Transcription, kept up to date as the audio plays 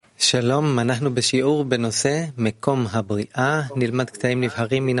שלום, אנחנו בשיעור בנושא מקום הבריאה, נלמד קטעים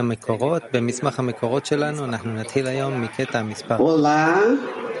נבחרים מן המקורות. במסמך המקורות שלנו אנחנו נתחיל היום מקטע המספר. Olá,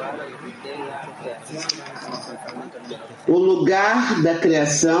 o lugar da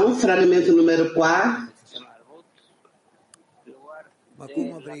criação, fragmento número 4.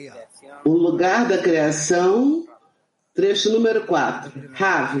 O lugar da criação, trecho número 4.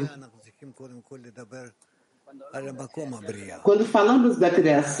 Ravi. Quando falamos da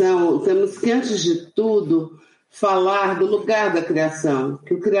criação, temos que, antes de tudo, falar do lugar da criação,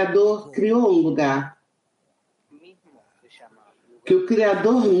 que o Criador criou um lugar. Que o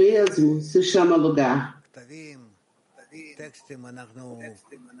Criador mesmo se chama lugar.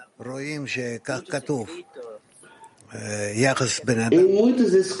 Em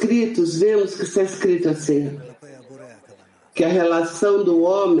muitos escritos, vemos que está escrito assim, que a relação do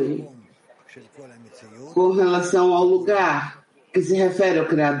homem com relação ao lugar que se refere ao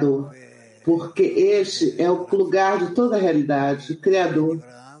Criador, porque este é o lugar de toda a realidade, o Criador.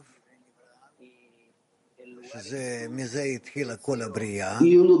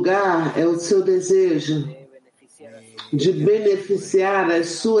 E o lugar é o seu desejo de beneficiar as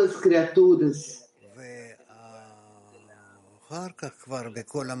suas criaturas.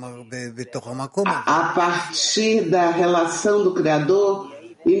 A partir da relação do Criador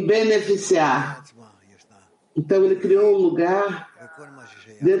em beneficiar. Então ele criou um lugar,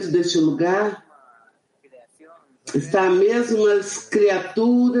 dentro deste lugar está mesmo as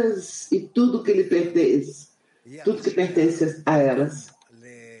criaturas e tudo que lhe pertence, tudo que pertence a elas.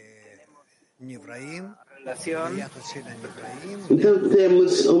 Então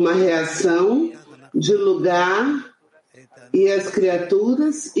temos uma reação de lugar e as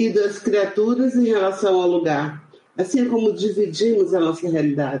criaturas e das criaturas em relação ao lugar, assim como dividimos a nossa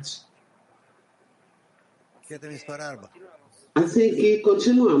realidade. Assim que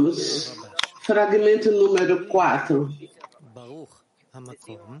continuamos. Fragmento número 4.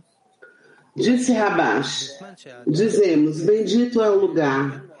 Disse Rabash, dizemos, bendito é o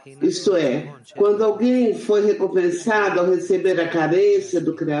lugar, isto é, quando alguém foi recompensado ao receber a carência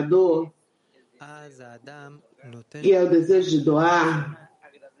do Criador, que é o desejo de doar,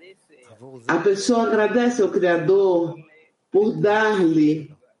 a pessoa agradece ao Criador por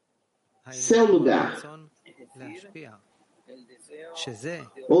dar-lhe seu lugar.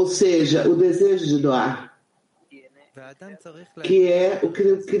 Ou seja, o desejo de doar, que é o que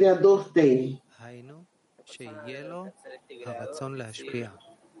o Criador tem.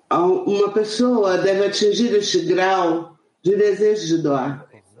 Uma pessoa deve atingir este grau de desejo de doar.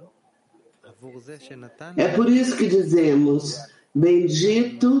 É por isso que dizemos,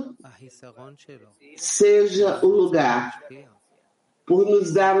 bendito seja o lugar, por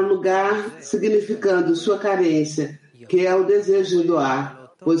nos dar o lugar, significando sua carência, que é o desejo de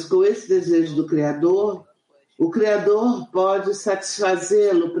doar, pois com esse desejo do Criador, o Criador pode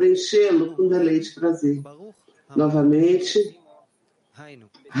satisfazê-lo, preenchê-lo com deleite e prazer. Novamente,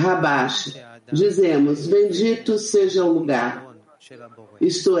 Rabash, dizemos, bendito seja o lugar.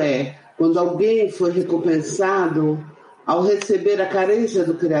 Isto é, quando alguém foi recompensado ao receber a carência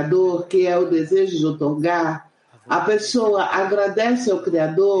do Criador, que é o desejo de otorgar, a pessoa agradece ao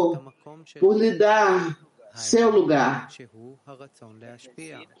Criador por lhe dar seu lugar,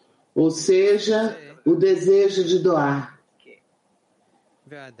 ou seja, o desejo de doar,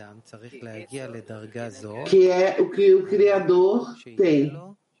 que é o que o Criador tem.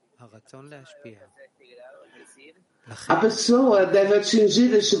 A pessoa deve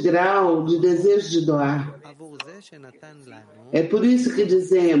atingir este grau de desejo de doar. É por isso que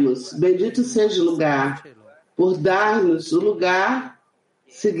dizemos, bendito seja o lugar, por dar-nos o lugar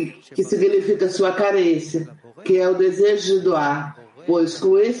que significa sua carência, que é o desejo de doar, pois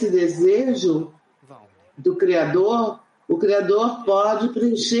com esse desejo do Criador, o Criador pode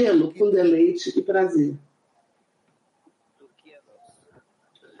preenchê-lo com deleite e prazer.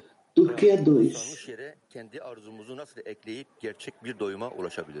 Turquia 2. Kendi arzumuzu nasıl ekleyip gerçek bir doyuma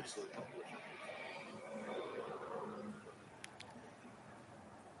ulaşabiliriz?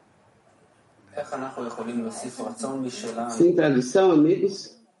 Sem tradução,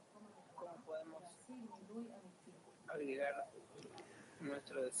 amigos?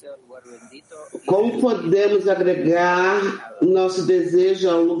 Como podemos agregar nosso desejo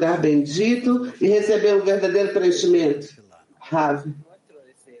ao lugar bendito e receber o verdadeiro preenchimento? Ravi.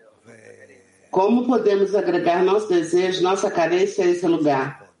 Como podemos agregar nosso desejo, nossa carência a esse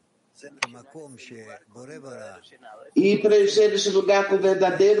lugar? E preencher este lugar com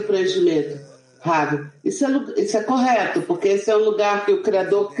verdadeiro preenchimento? Ravi. Isso é correto, porque esse é o lugar que o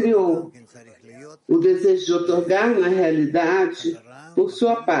Criador criou. O desejo de otorgar, na realidade, por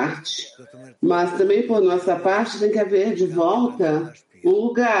sua parte, mas também por nossa parte tem que haver de volta um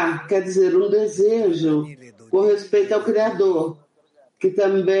lugar, quer dizer, um desejo com respeito ao Criador, que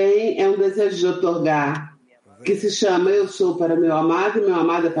também é um desejo de otorgar, que se chama eu sou para meu amado e meu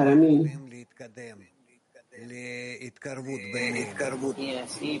amado é para mim.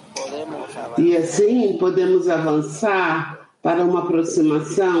 E assim podemos avançar para uma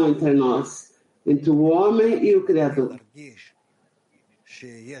aproximação entre nós, entre o homem e o Criador.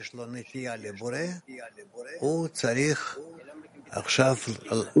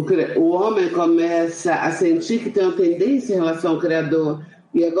 O homem começa a sentir que tem uma tendência em relação ao Criador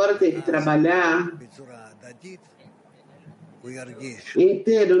e agora tem que trabalhar em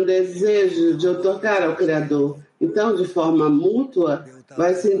ter um desejo de otorgar ao Criador. Então, de forma mútua,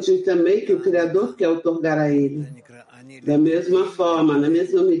 vai sentir também que o Criador quer otorgar a ele. Da mesma forma, na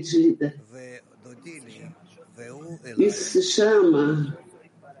mesma medida. Isso se chama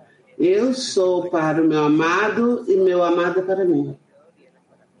eu sou para o meu amado e meu amado é para mim.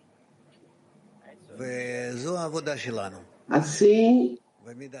 Assim,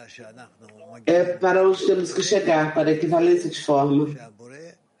 é para onde temos que chegar, para a equivalência de forma.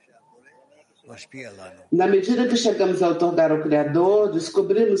 Na medida que chegamos a otorgar ao Criador,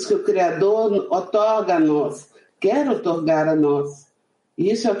 descobrimos que o Criador otorga a nós, quer otorgar a nós.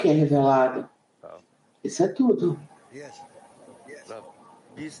 Isso é o que é revelado. Isso é tudo.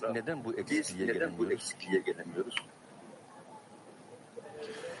 Biz neden bu eksikliğe gelemiyoruz?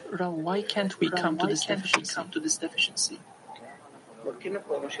 Rav, why can't we come to this deficiency? Por que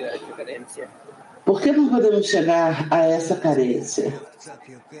não podemos chegar a essa carência?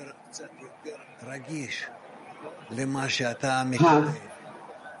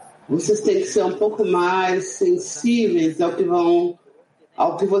 Vocês têm que ser um pouco mais sensíveis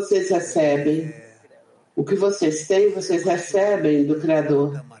ao que vocês recebem. O que vocês têm, vocês recebem do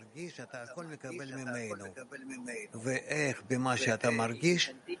Criador.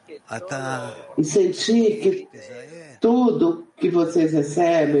 E sentir que tudo que vocês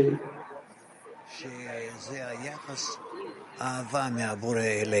recebem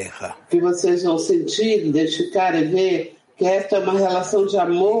que vocês vão sentir, identificar e ver que esta é uma relação de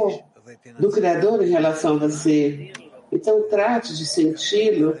amor do Criador em relação a você. Então trate de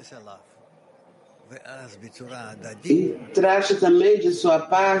senti-lo e trate também de sua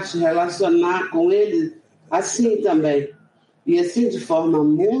parte relacionar com ele assim também. E assim de forma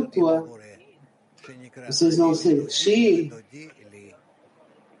mútua, vocês vão sentir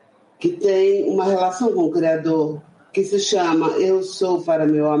que tem uma relação com o Criador que se chama eu sou para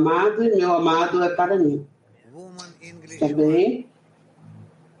meu amado e meu amado é para mim. Está bem?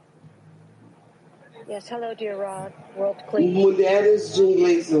 Yes, hello, dear Rod. World Clip. Mulheres de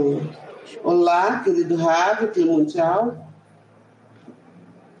inglês 1. Olá, querido Rav, clima mundial.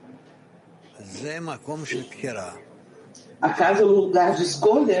 A casa é um lugar de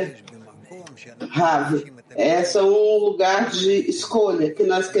escolha? Rav, esse é um lugar de escolha que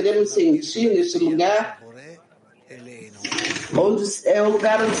nós queremos sentir nesse lugar, onde é um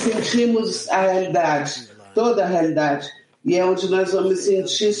lugar onde sentimos a realidade, toda a realidade, e é onde nós vamos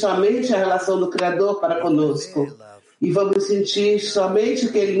sentir somente a relação do Criador para conosco, e vamos sentir somente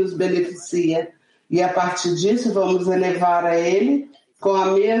que Ele nos beneficia, e a partir disso vamos elevar a Ele com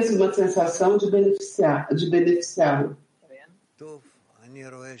a mesma sensação de beneficiá-lo.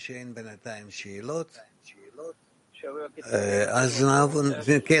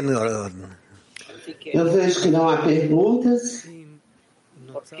 Eu vejo que não há perguntas.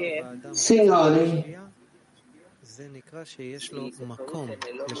 Senhora,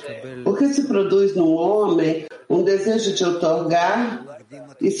 por que se produz no homem um desejo de otorgar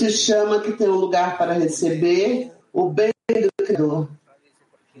e se chama que tem um lugar para receber o bem do Criador?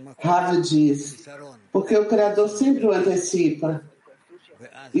 Rav diz, porque o Criador sempre o antecipa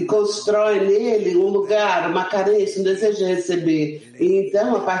e constrói nele um lugar, uma carência, um desejo de receber. E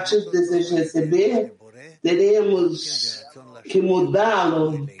então, a partir do desejo de receber, teremos que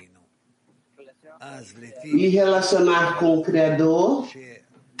mudá-lo e relacionar com o Criador.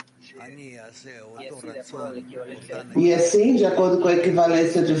 E assim, de acordo com a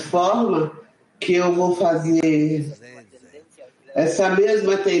equivalência de forma, que eu vou fazer essa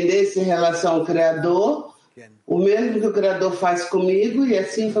mesma tendência em relação ao Criador, o mesmo que o Criador faz comigo, e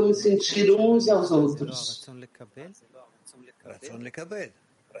assim vamos sentir uns aos outros.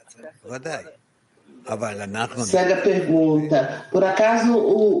 Segue a pergunta. Por acaso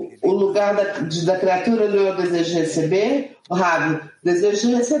o lugar da criatura não é o desejo de receber? Rav, desejo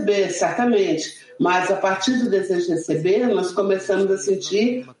de receber, certamente. Mas a partir do desejo de receber, nós começamos a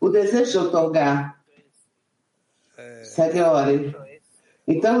sentir o desejo de otorgar. Segue a ordem.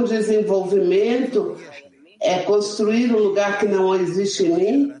 Então, o desenvolvimento é construir um lugar que não existe em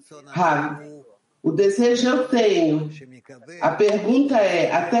mim? Rav, o desejo eu tenho. A pergunta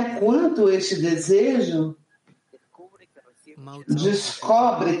é, até quanto este desejo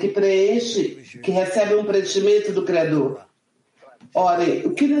descobre que preenche, que recebe um preenchimento do Criador? Ora,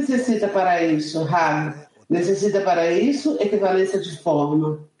 o que necessita para isso, Rav? Necessita para isso equivalência de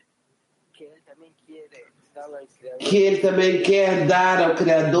forma. Que ele também quer dar ao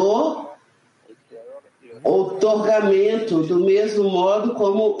Criador outorgamento, do mesmo modo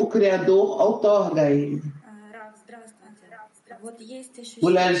como o Criador outorga a ele.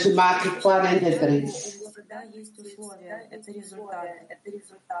 Mulher de Macro 43.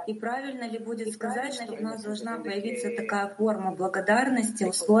 И правильно ли будет сказать, что у нас должна появиться такая форма благодарности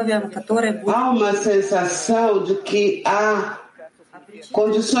условиям, которые будут... Há uma sensação de que há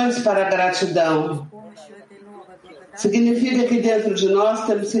condições para a gratidão. Significa que dentro de nós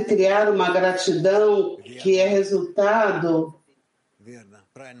temos que criar uma gratidão que é resultado,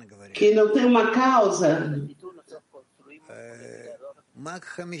 que não tem uma causa.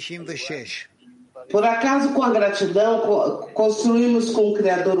 Por acaso, com a gratidão, construímos com o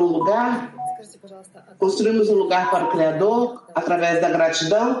Criador um lugar? Construímos um lugar para o Criador através da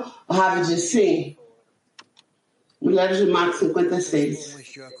gratidão? O Rav diz sim. Mulheres de Marcos 56.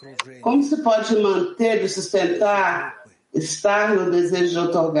 Como se pode manter e sustentar, estar no desejo de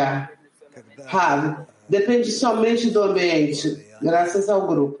outorgar? Rav, depende somente do ambiente, graças ao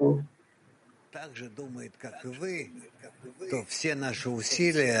grupo.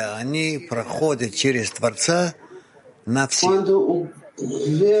 Quando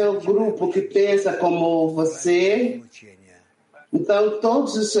vê o grupo que pensa como você, então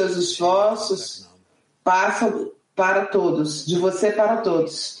todos os seus esforços passam para todos, de você para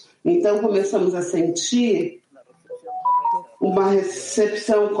todos. Então começamos a sentir uma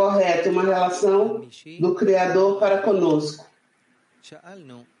recepção correta, uma relação do Criador para conosco.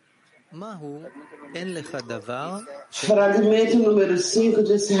 Fragmento número 5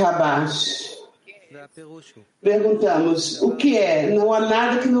 desse Rabash. Perguntamos, o que é? Não há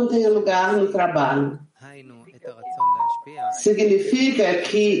nada que não tenha lugar no trabalho. Significa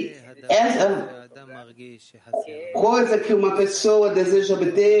que essa coisa que uma pessoa deseja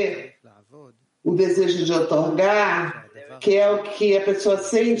obter, o desejo de outorgar, que é o que a pessoa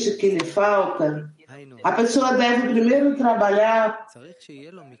sente que lhe falta, a pessoa deve primeiro trabalhar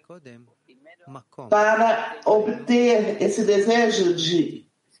para obter esse desejo de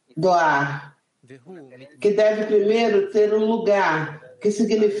doar, que deve primeiro ter um lugar, que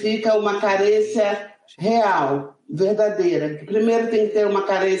significa uma carência real, verdadeira, que primeiro tem que ter uma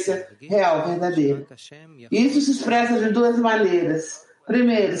carência real, verdadeira. Isso se expressa de duas maneiras.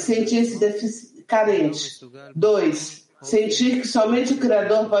 Primeiro, sentir-se carente. 2, sentir que somente o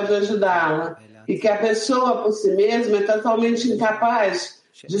Criador pode ajudá-la e que a pessoa por si mesma é totalmente incapaz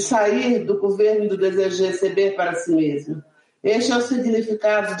de sair do governo do desejo de receber para si mesma. Este é o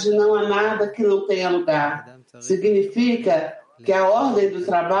significado de não há nada que não tenha lugar. Significa que a ordem do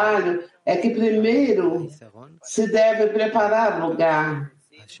trabalho é que primeiro se deve preparar o lugar,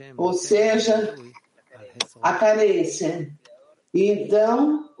 ou seja, a carência. E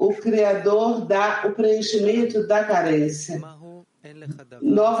então o Criador dá o preenchimento da carência.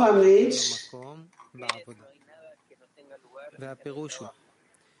 Novamente,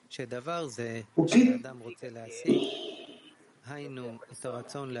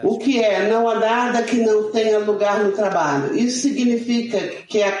 o que é? Não há nada que não tenha lugar no trabalho. Isso significa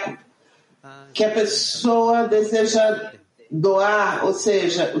que a pessoa deseja doar, ou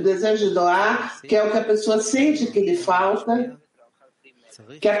seja, o desejo de doar, que é o que a pessoa sente que lhe falta,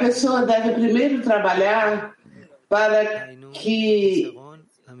 que a pessoa deve primeiro trabalhar para que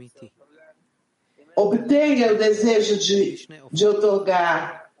obtenha o desejo de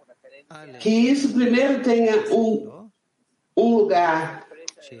outorgar, que isso primeiro tenha um lugar,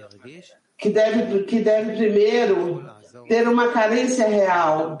 que deve primeiro ter uma carência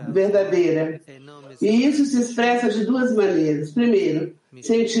real, verdadeira. E isso se expressa de duas maneiras. Primeiro,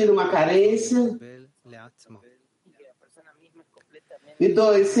 sentir uma carência. E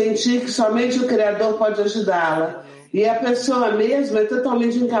 2, sentir que somente o Criador pode ajudá-la. E a pessoa mesma é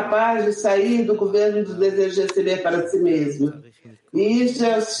totalmente incapaz de sair do governo do desejo de receber para si mesma. E este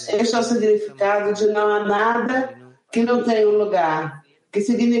é o significado de não há nada que não tenha um lugar. Que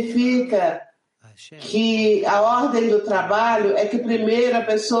significa que a ordem do trabalho é que primeiro a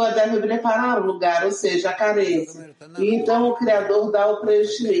pessoa deve preparar o lugar, ou seja, a carência. E então o Criador dá o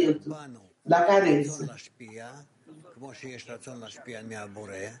preenchimento da carência.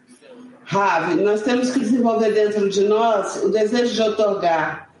 Ravi, nós temos que desenvolver dentro de nós o desejo de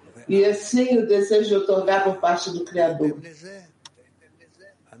otorgar, e assim o desejo de otorgar por parte do Criador.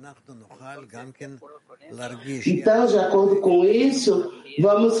 Então, de acordo com isso,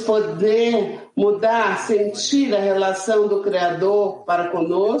 vamos poder mudar, sentir a relação do Criador para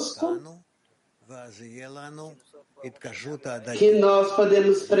conosco, que nós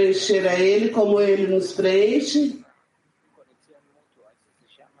podemos preencher a Ele como Ele nos preenche.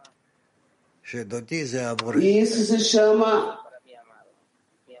 E isso se chama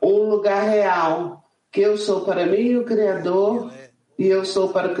um lugar real, que eu sou para mim o Criador e eu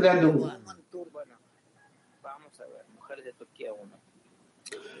sou para o Criador.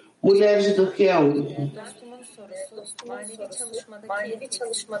 Mulheres de Turquia 1. Manevi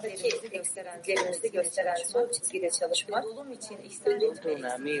çalışmadaki eksikliklerinizi gösteren sol çizgide çalışmak, dolum için ihsan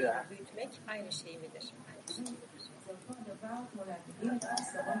etmeyi büyütmek aynı şey midir?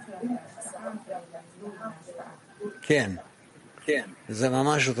 כן. זה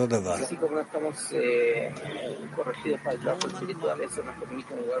ממש אותו דבר.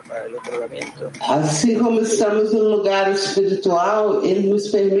 Assim como estamos no lugar espiritual, ele nos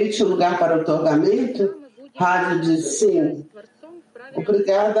permite um lugar para o otorgamento. Ravi diz sim.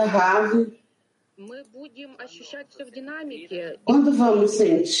 Obrigada, Ravi. Quando vamos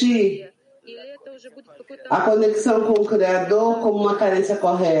sentir a conexão com o Criador como uma carência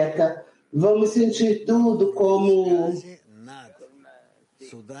correta, vamos sentir tudo como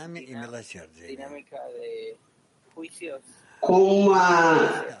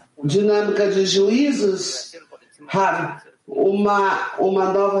uma dinâmica de juízos, uma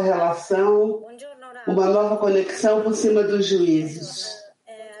nova relação, uma nova conexão por cima dos juízos.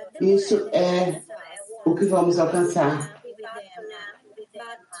 Isso é o que vamos alcançar.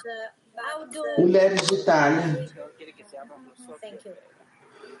 Mulheres de Itália.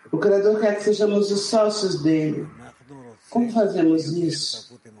 O Criador quer que sejamos os sócios dele. Como fazemos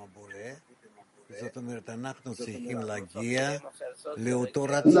isso?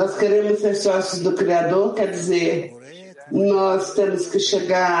 Nós queremos ser sócios do Criador, quer dizer, nós temos que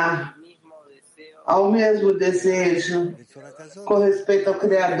chegar ao mesmo desejo com respeito ao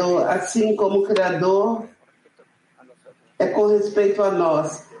Criador, assim como o Criador é com respeito a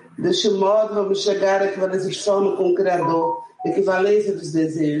nós. Deste modo, vamos chegar à equivalência de forma com o Criador, equivalência dos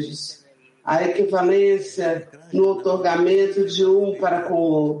desejos, a equivalência no otorgamento de um para com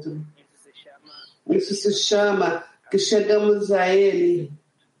o outro. Isso se chama que chegamos a Ele,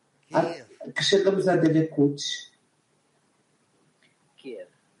 que chegamos a Devekut.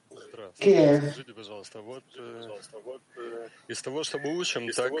 Kiev. Скажите, пожалуйста, вот из того, что мы учим,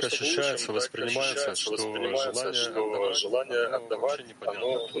 так ощущается, воспринимается, что желание отдавать,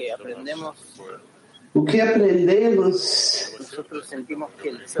 непонятно. O que aprendemos,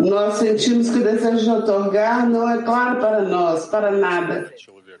 nós sentimos que o desejo de otorgar não é claro para nós, para nada.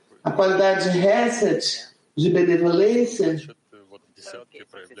 A qualidade de Hesed, de benevolência,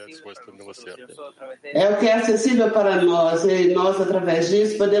 é o que é acessível para nós, e nós, através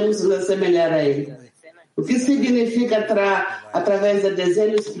disso, podemos nos assemelhar a Ele. O que significa, através da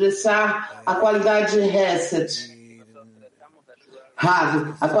dezena, expressar a qualidade de Hesed?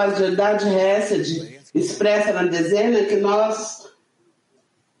 Ravi, a qualidade de Hesed expressa na dezena que nós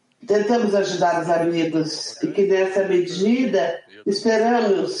tentamos ajudar os amigos e que, nessa medida,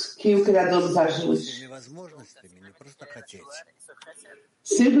 esperamos que o Criador nos ajude.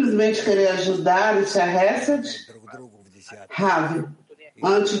 Simplesmente querer ajudar, isso é Hesed, Ravi,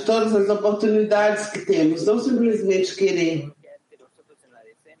 ante todas as oportunidades que temos, não simplesmente querer.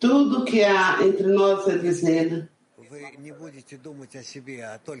 Tudo que há entre nós é dizendo.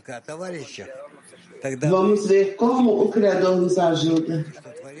 Vamos ver como o Criador nos ajuda.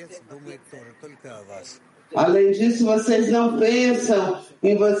 Além disso, vocês não pensam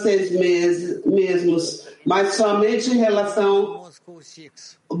em vocês mesmos, mas somente em relação...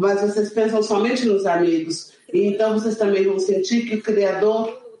 Mas vocês pensam somente nos amigos. E então vocês também vão sentir que o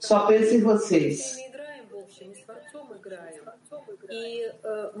Criador só pensa em vocês.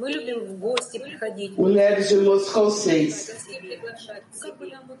 Mulheres de Moscou 6.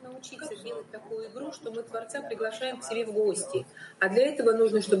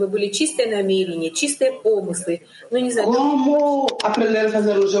 Como aprender a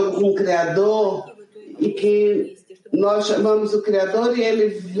fazer um jogo com o Criador e que nós chamamos o Criador e ele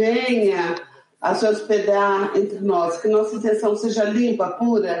venha a se hospedar entre nós, que nossa intenção seja limpa,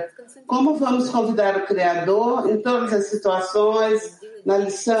 pura. Como vamos convidar o Criador em todas as situações, na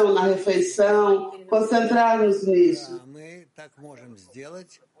lição, na refeição, concentrar-nos nisso?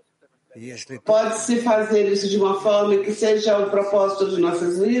 Pode-se fazer isso de uma forma que seja o propósito de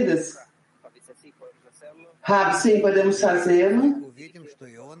nossas vidas? Rabi, sim, podemos fazê-lo.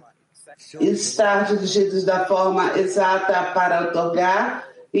 Estar dirigidos da forma exata para otorgar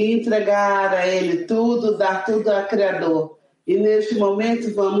e entregar a Ele tudo, dar tudo ao Criador. E neste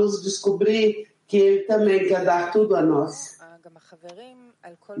momento vamos descobrir que Ele também quer dar tudo a nós.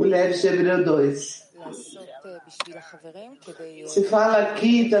 Mulheres de Hebreu 2. Se fala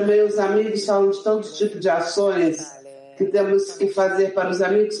aqui, também os amigos falam de todo tipo de ações que temos que fazer para os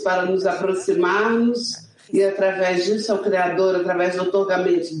amigos para nos aproximarmos e através disso ao Criador, através do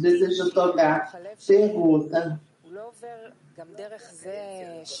otorgamento, do desejo de otorgar. Pergunta.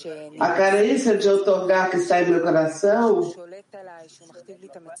 A carência de otorgar que está em meu coração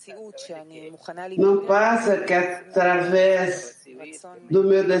não passa que através do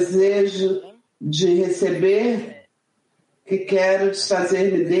meu desejo de receber, que quero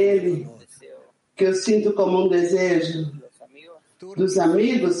desfazer-me dele, que eu sinto como um desejo dos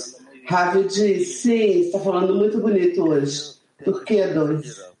amigos. Ravi diz, sim, está falando muito bonito hoje. Por que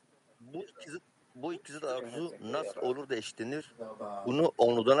 2? Bu ikisi de arzu nasıl olur da eşitlenir? Bunu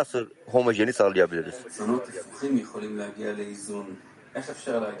onluda nasıl homojeni sağlayabiliriz?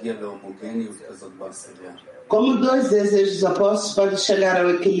 Como dois desejos opostos podem chegar ao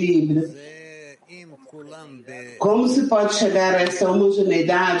equilíbrio? Como se pode chegar a essa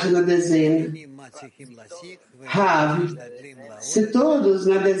homogeneidade na dezena? Rav, se todos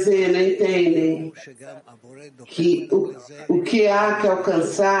na dezena entendem que o que há que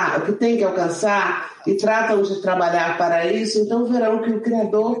alcançar, o que tem que alcançar, e tratam de trabalhar para isso, então verão que o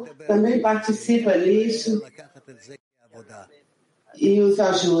Criador também participa nisso e os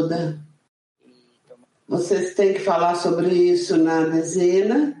ajuda. Vocês têm que falar sobre isso na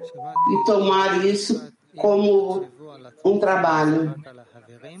dezena e tomar isso como um trabalho.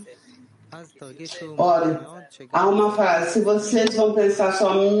 Ora, há uma frase, se vocês vão pensar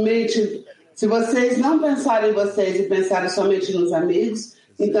somente, se vocês não pensarem em vocês e pensarem somente nos amigos,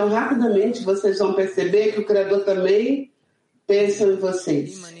 então rapidamente vocês vão perceber que o Criador também pensa em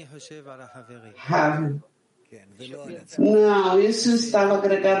vocês. Ravi. Não, isso estava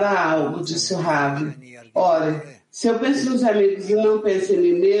agregado a algo, disse o Ravi. Ora, se eu penso nos amigos e não penso em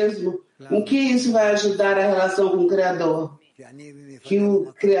mim mesmo, em que isso vai ajudar a relação com o Criador? Que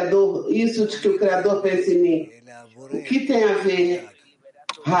o Criador, isso de que o Criador pensa em mim. O que tem a ver,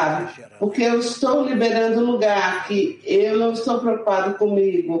 Ravi? Porque eu estou liberando um lugar que eu não estou preocupado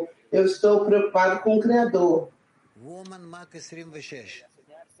comigo, eu estou preocupado com o Criador.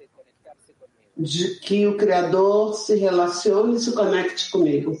 De que o Criador se relacione e se conecte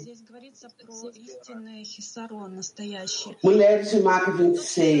comigo. Mulheres de Marco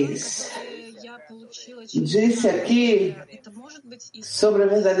 26. Disse aqui sobre a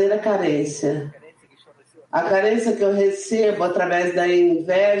verdadeira carência. A carência que eu recebo através da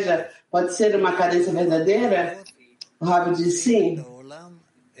inveja pode ser uma carência verdadeira? O Rabi diz sim.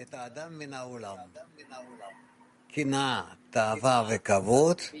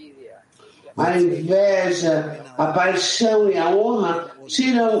 A inveja, a paixão e a honra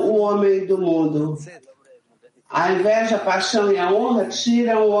tiram o homem do mundo. A inveja, a paixão e a honra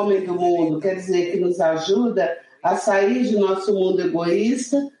tiram o homem do mundo. Quer dizer que nos ajuda a sair de nosso mundo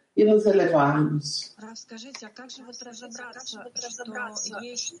egoísta и nos elevarmos. Скажите, а как же вот разобраться,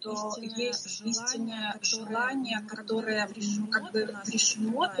 что есть истинное желание, которое как бы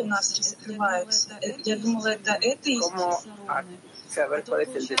решено у нас раскрывается? Я думала, это истинное.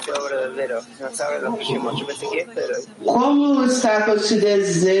 Como está com esse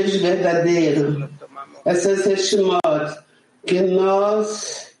desejo verdadeiro? Essas Heshimot, que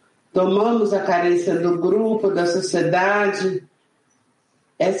nós tomamos a carência do grupo, da sociedade,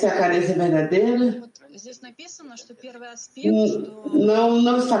 essa é a carência verdadeira?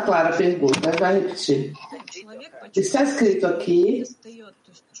 Não está clara a pergunta, vai repetir. Está escrito aqui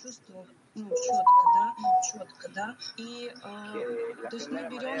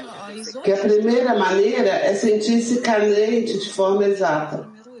que a primeira maneira é sentir-se carente de forma exata.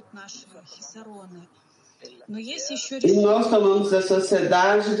 E nós tomamos da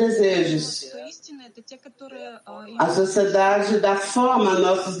sociedade desejos. A sociedade dá forma a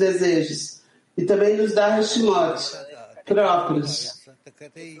nossos desejos e também nos dá Heshimot próprios.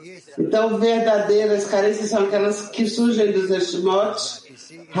 Então, verdadeiras carências são aquelas que surgem dos Heshimot.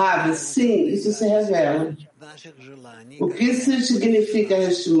 Rabi, sim, isso se revela. O que significa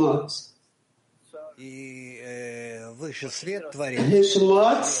Heshimot?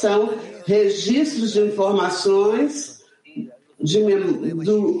 Heshimot são registros de informações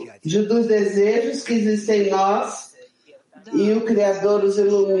dos desejos que existem em nós e o Criador os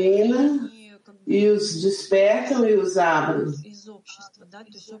ilumina e os despertam e os abrem.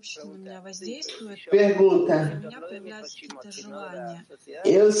 Pergunta.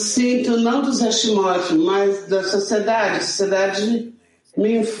 Eu sinto não dos Hashimot, mas da sociedade. A sociedade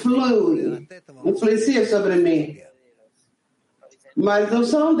me influencia sobre mim. Mas não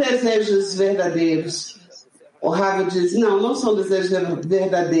são desejos verdadeiros. O Rav diz, não são desejos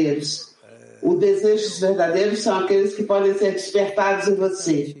verdadeiros. Os desejos verdadeiros são aqueles que podem ser despertados em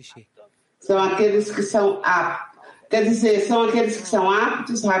você. São aqueles que são aptos. Quer dizer, são aqueles que são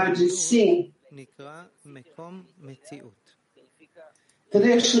aptos, Rav diz, sim.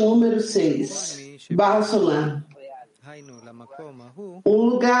 Trecho número 6. Barra Sulam. Um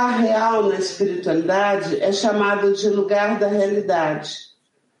lugar real na espiritualidade é chamado de lugar da realidade,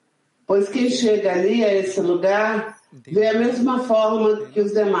 pois quem chega ali a esse lugar vê a mesma forma que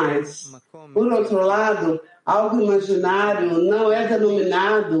os demais. Por outro lado, algo imaginário não é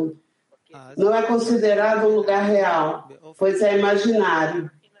denominado, não é considerado um lugar real, pois é imaginário.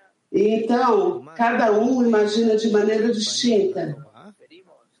 E então, cada um imagina de maneira distinta.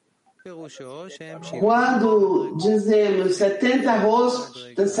 Quando dizemos 70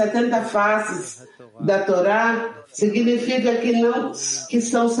 rostos, 70 faces da Torá, significa que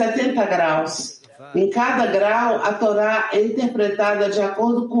são 70 graus. Em cada grau, a Torá é interpretada de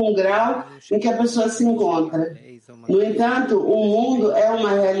acordo com o grau em que a pessoa se encontra. No entanto, o mundo é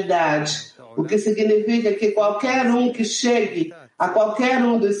uma realidade, o que significa que qualquer um que chegue a qualquer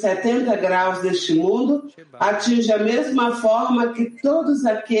um dos 70 graus deste mundo atinge a mesma forma que todos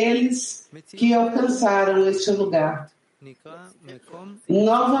aqueles que alcançaram este lugar.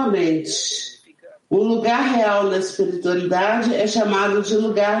 Novamente, o lugar real na espiritualidade é chamado de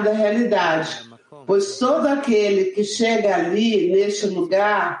lugar da realidade, pois todo aquele que chega ali, neste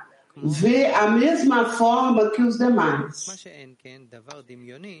lugar, vê a mesma forma que os demais.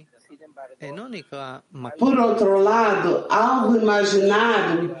 Por outro lado, algo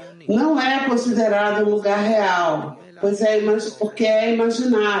imaginário não é considerado um lugar real, porque é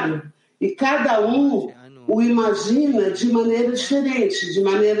imaginário. E cada um o imagina de maneira diferente, de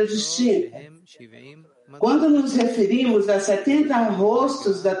maneira distinta. Quando nos referimos a 70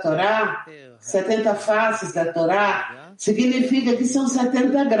 rostos da Torá, 70 faces da Torá, significa que são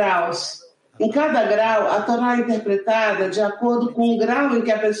 70 graus. Em cada grau, a Torá é interpretada de acordo com o grau em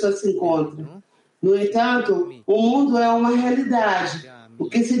que a pessoa se encontra. No entanto, o mundo é uma realidade, o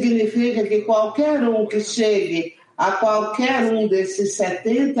que significa que qualquer um que chegue a qualquer um desses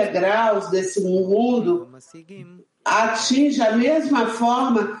 70 graus desse mundo atinge a mesma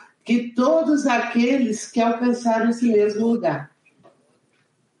forma que todos aqueles que alcançaram esse mesmo lugar.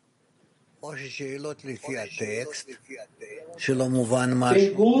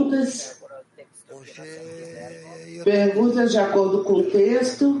 Perguntas de acordo com o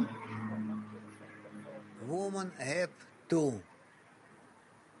texto.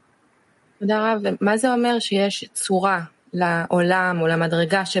 תודה רב. מה זה אומר שיש צורה לעולם או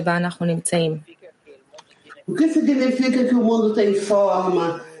למדרגה שבה אנחנו נמצאים? O que significa que o mundo tem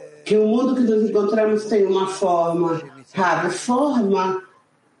forma? Que o mundo que nos encontramos tem uma forma? Forma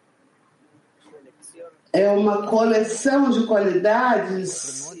é uma coleção de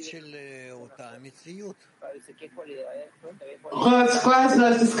qualidades com as quais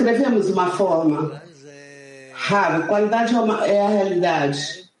nós descrevemos uma forma. Qualidade é a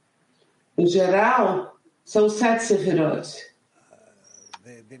realidade. Em geral, são 7 sefirot.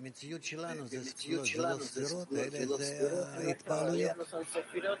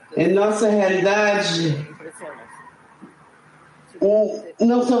 Em nossa realidade,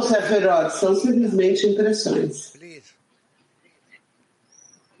 não são sefirot, são simplesmente impressões.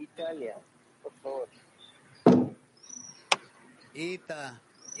 Itália, por favor.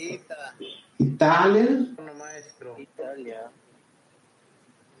 Itália.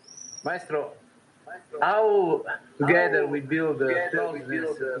 Maestro, how together we build the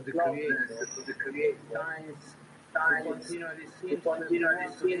closeness to the Creator, to continually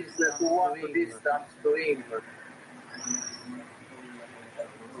to walk the distance to Him.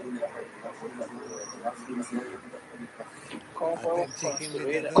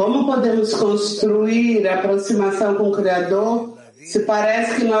 Como podemos construir a aproximação com o Criador se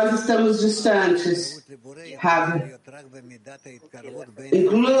parece que nós estamos distantes?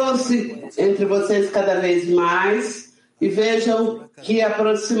 Incluam-se entre vocês cada vez mais e vejam que a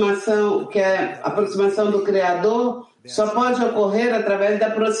aproximação do Criador só pode ocorrer através da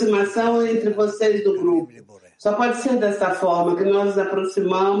aproximação entre vocês do grupo. Só pode ser dessa forma que nós nos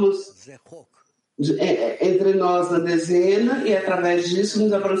aproximamos entre nós na dezena e através disso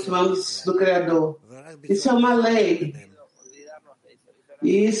nos aproximamos do Criador. Isso é uma lei.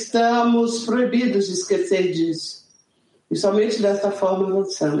 E estamos proibidos de esquecer disso. E somente desta forma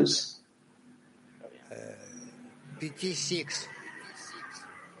avançamos.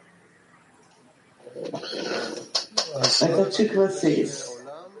 Eccoci vocês.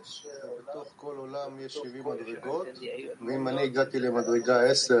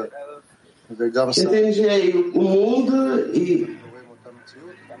 Entendi aí o mundo e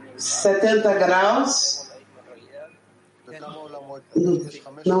 70 graus.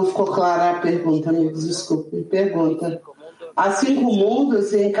 Não ficou clara a pergunta, amigos, desculpe. Pergunta. Há 5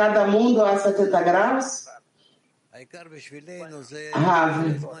 mundos e em cada mundo há 70 graus?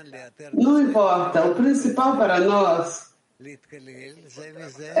 Rav, não importa. O principal para nós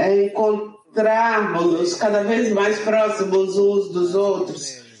é encontrarmos-nos cada vez mais próximos uns dos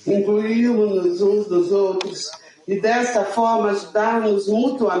outros, incluirmos-nos uns dos outros e desta forma ajudar-nos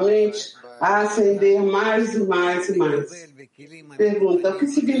mutuamente a ascender mais e mais e mais. Pergunta, o que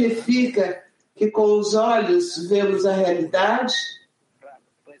significa que com os olhos vemos a realidade?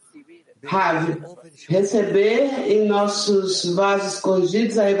 Rav, receber em nossos vasos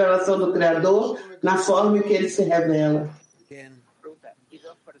corrigidos a revelação do Criador na forma em que ele se revela.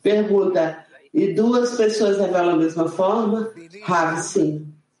 Pergunta, e 2 pessoas revelam a mesma forma? Rav,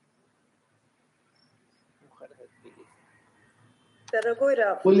 sim.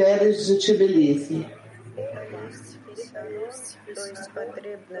 Mulheres de Tbilisi. То есть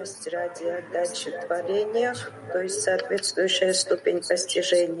потребность ради отдачи творения, то есть соответствующая ступень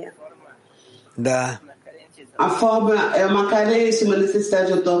постижения. A forma é uma carência, uma necessidade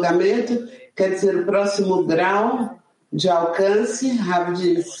de otorgamento, quer dizer, o próximo grau de alcance. Rav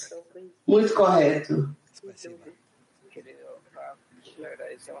diz, muito correto.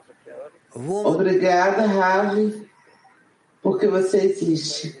 Obrigada, Rav, porque você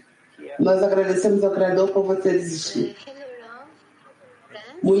existe. Nós agradecemos ao Criador por você existir.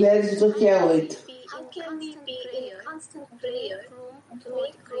 Mulheres de Turquia 8.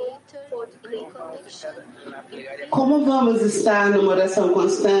 Como vamos estar numa oração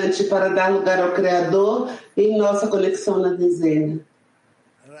constante para dar lugar ao Criador em nossa conexão na dezena?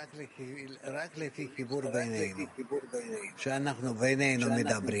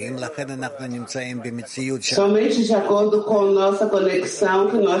 Somente de acordo com nossa conexão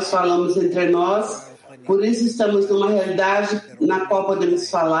que nós falamos entre nós, por isso estamos numa realidade na qual podemos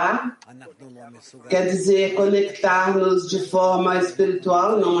falar, quer dizer, conectar-nos de forma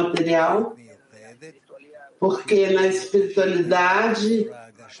espiritual, não material, porque na espiritualidade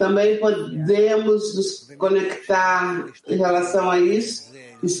também podemos nos conectar em relação a isso.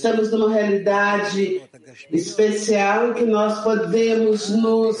 Estamos numa realidade especial em que nós podemos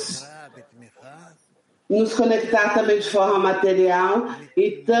nos conectar também de forma material.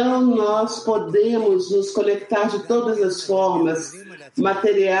 Então, nós podemos nos conectar de todas as formas,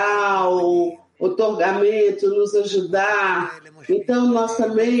 material, otorgamento, nos ajudar. Então, nós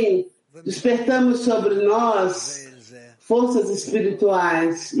também despertamos sobre nós forças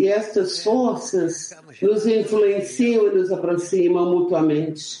espirituais, e estas forças nos influenciam e nos aproximam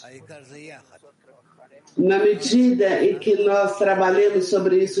mutuamente. Na medida em que nós trabalhamos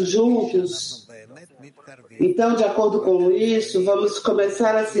sobre isso juntos, então, de acordo com isso, vamos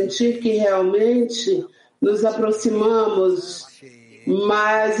começar a sentir que realmente nos aproximamos,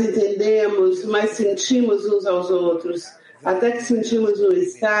 mais entendemos, mais sentimos uns aos outros, até que sentimos um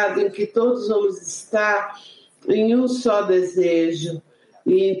estado em que todos vamos estar em um só desejo.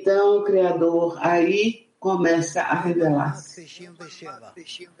 E então o Criador aí começa a revelar-se.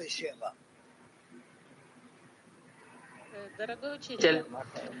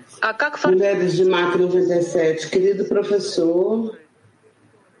 Mulheres de Mach 97, querido professor,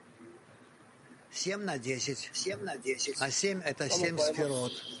 7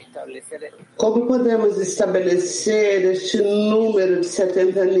 como podemos estabelecer este número de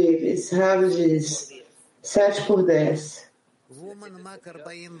 70 níveis? Rav diz 7 por 10.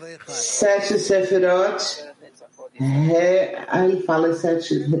 7 Sefirot. Aí fala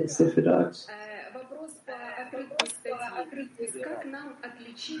 7 Sefirot.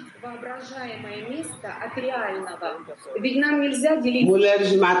 Mulheres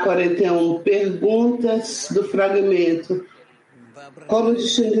de Mach 41, perguntas do fragmento. Como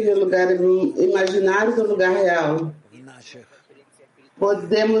distinguir o lugar imaginário do lugar real? Não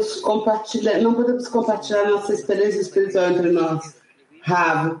podemos compartilhar nossa experiência espiritual entre nós.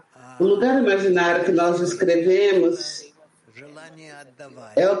 Rav, o lugar imaginário que nós descrevemos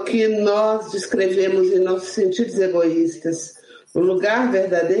é o que nós descrevemos em nossos sentidos egoístas. O lugar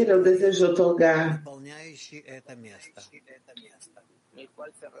verdadeiro é o desejo de otorgar.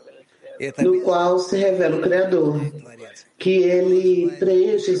 no qual se revela o Criador, que ele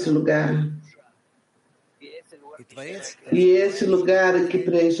preenche esse lugar. E esse lugar que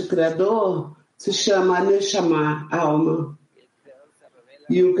preenche o Criador se chama Neshama, alma.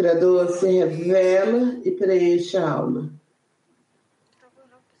 E o Criador se revela e preenche a alma.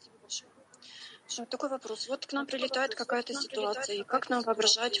 Такой вопрос. Вот к нам прилетает какая-то ситуация, и как нам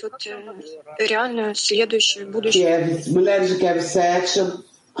воображать вот реально следующее, будущее? Mulheres de Kiev 7,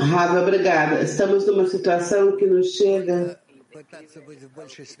 Rafa, obrigada. Estamos numa situação que nos chega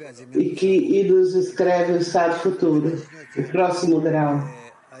e que nos escreve o estado futuro, o próximo grau.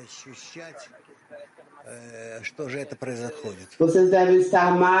 Vocês devem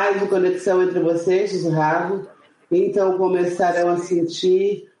estar mais em conexão entre vocês, diz o Rafa, e então começarão a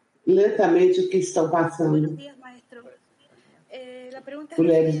sentir lentamente o que estão passando.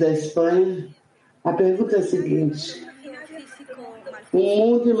 Mulheres da Espanha, a pergunta é a seguinte: o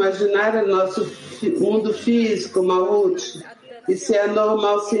mundo imaginário é nosso mundo físico, Malhut, e se é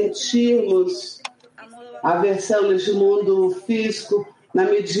normal sentirmos aversão neste mundo físico na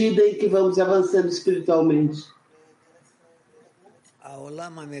medida em que vamos avançando espiritualmente.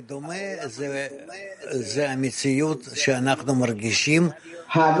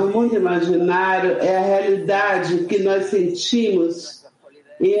 O mundo imaginário é a realidade que nós sentimos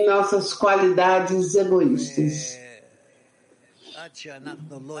em nossas qualidades egoístas.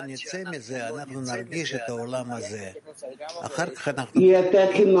 E até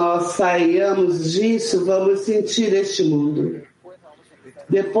que nós saiamos disso, vamos sentir este mundo.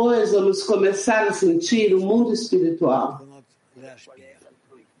 Depois vamos começar a sentir o mundo espiritual,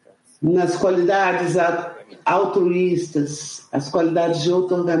 nas qualidades altruístas, as qualidades de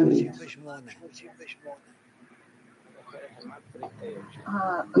outorgamento.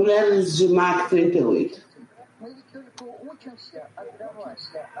 Mulheres de Mach 38.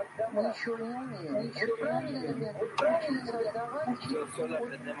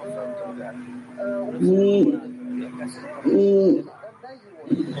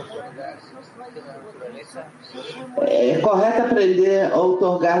 É correto aprender a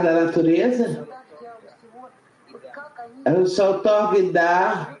outorgar da natureza? Eu só outorgo e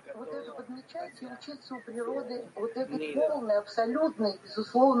dar.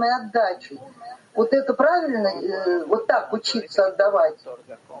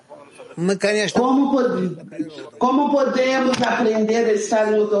 Como podemos aprender a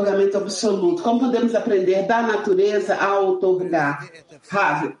estar em outorgamento absoluto? Como podemos aprender da natureza a outorgar?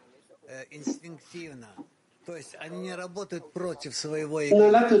 Ravi.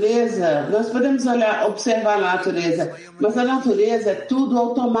 Na natureza, nós podemos observar a natureza, mas a natureza é tudo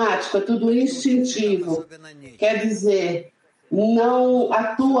automático, é tudo instintivo. Quer dizer, não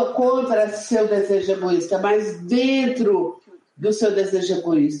atua contra seu desejo egoísta, mas dentro do seu desejo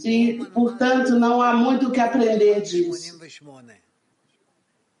egoísta. E, portanto, não há muito o que aprender disso.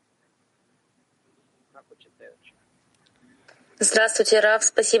 Здравствуйте, Рав,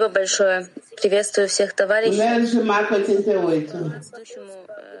 спасибо большое. Приветствую всех товарищей. Предыдущему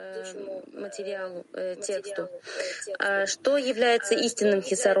материалу, тексту. Что является истинным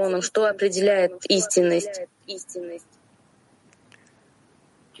хисароном? Что определяет истинность?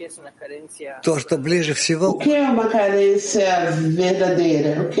 То, что ближе всего. O que é uma carência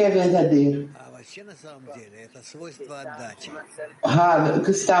verdadeira? O que é verdadeiro? O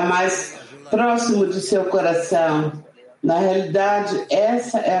que está mais próximo do seu coração. Na realidade,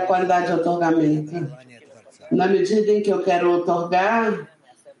 essa é a qualidade de outorgamento. Na medida em que eu quero outorgar,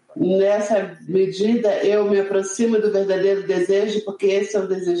 nessa medida eu me aproximo do verdadeiro desejo, porque esse é o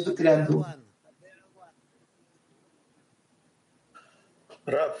desejo do Criador.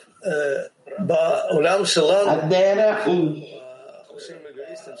 Adera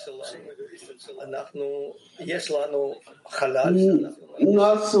No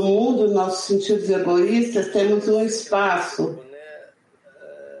nosso mundo, nossos sentidos egoístas, temos um espaço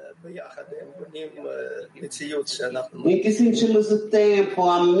em que sentimos o tempo,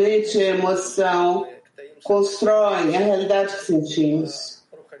 a mente e a emoção constroem a realidade que sentimos.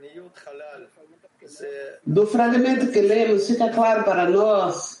 Do fragmento que lemos, fica claro para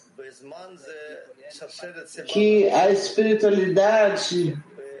nós que a espiritualidade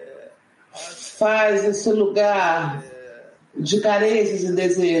faz esse lugar de carências e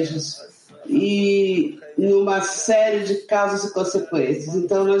desejos e numa série de causas e consequências.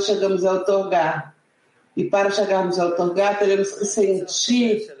 Então nós chegamos a outorgar. E para chegarmos a outorgar, teremos que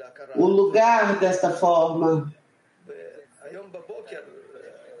sentir o lugar desta forma.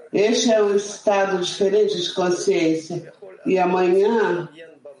 Este é um estado diferente de consciência. E amanhã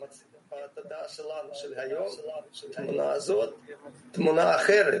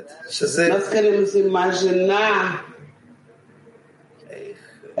Nós queremos imaginar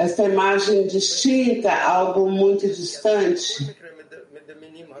essa imagem distinta, algo muito distante.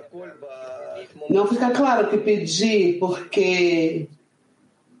 Não fica claro o que pedir, porque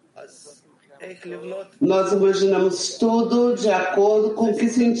nós imaginamos tudo de acordo com o que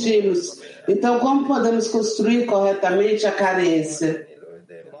sentimos. Então, como podemos construir corretamente a carência?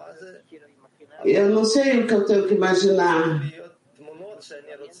 Eu não sei o que eu tenho que imaginar.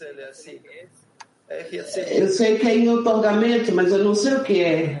 Eu sei que é em otorgamento, mas eu não sei o que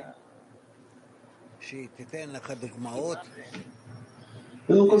é.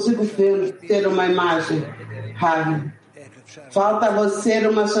 Eu não consigo ter uma imagem, Ravi. Falta a você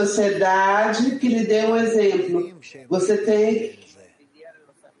uma sociedade que lhe dê um exemplo. Você tem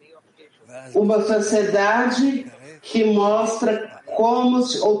uma sociedade que mostra como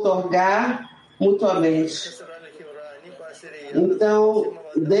se otorgar mutuamente. Então,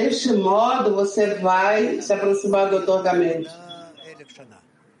 deste modo, você vai se aproximar do otorgamento.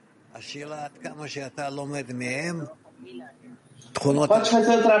 Pode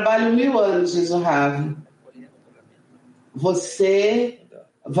fazer o trabalho 1000 anos, diz o Ravi. Você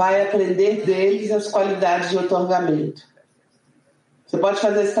vai aprender deles as qualidades de otorgamento. Você pode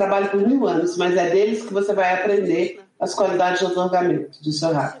fazer esse trabalho por 1000 anos, mas é deles que você vai aprender as qualidades de otorgamento, diz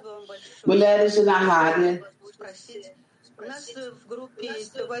o Ravi. Mulheres de Nahária. У нас в группе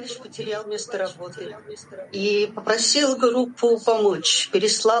товарищ потерял место работы и попросил группу помочь,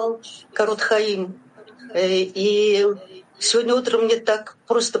 переслал Корот Хаим. И сегодня утром мне так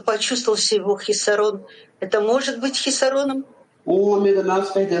просто почувствовался его хисарон. Это может быть хисароном? Amigo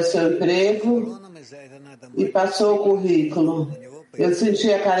nosso perdeu seu emprego e passou o currículo. Eu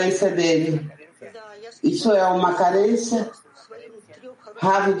senti a carência dele. Isso é uma carência?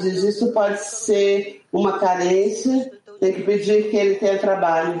 Ravi diz, isso pode ser uma carência. Tem que pedir que ele tenha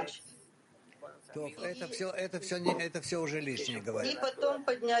trabalho.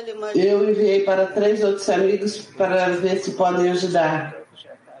 Eu enviei para 3 outros amigos para ver se podem ajudar.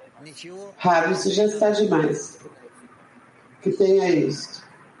 Ravi, isso já está demais. Que tenha isso.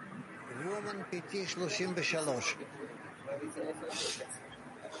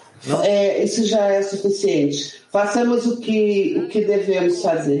 Isso já é suficiente. Façamos o que devemos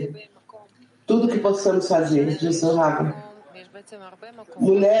fazer. Tudo que possamos fazer, disse o Rabi.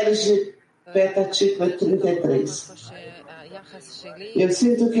 Mulheres de Petatikva 33. Eu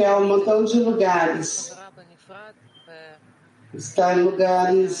sinto que há um montão de lugares. Está em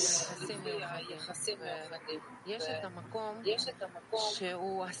lugares...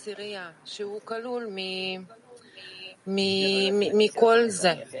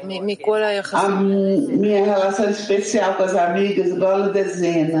 A minha relação especial com as amigas, igual a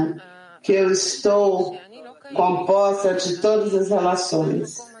dezena, que eu estou composta de todas as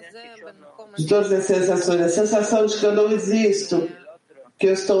relações, de todas as sensações, a sensação de que eu não existo, que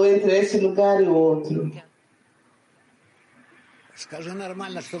eu estou entre esse lugar e outro.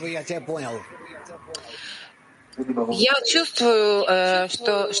 Я чувствую,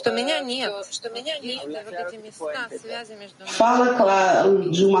 что меня нет. Fala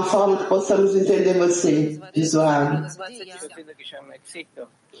claro, de uma forma que possamos entender você, diz o Rabi.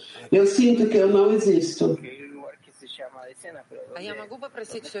 Eu sinto que eu não existo. А я могу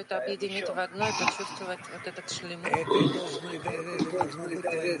попросить все это объединить в одно и почувствовать вот этот шлемут?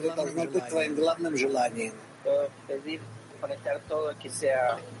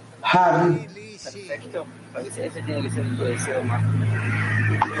 Rabi.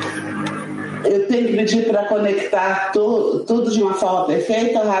 Eu tenho que pedir para conectar tudo de uma forma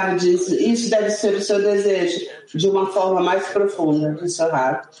perfeita. Rabi diz, isso deve ser o seu desejo, de uma forma mais profunda, disse o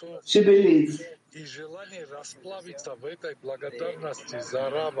Rabi. She believes.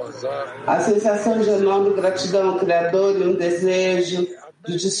 A sensação de enorme gratidão ao Criador e um desejo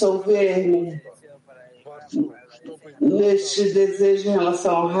de dissolver-me neste desejo em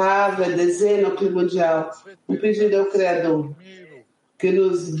relação ao Rabi, a dezena, ao clima mundial. Um pedido ao Criador que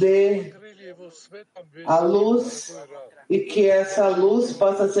nos dê a luz e que essa luz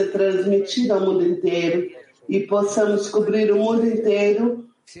possa ser transmitida ao mundo inteiro e possamos cobrir o mundo inteiro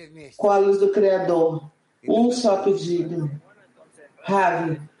com a luz do Criador. Um só pedido.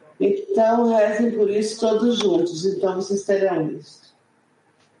 Rabi, então rezem por isso todos juntos, então vocês terão isso.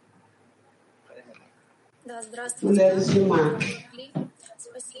 Mulheres de mar.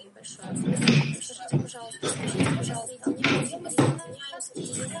 Спасибо большое. Скажите, пожалуйста,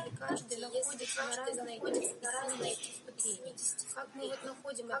 каждый находится на разной испытании. Как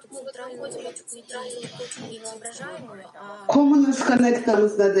Como nos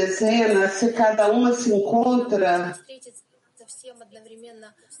conectamos na dezena se cada uma se encontra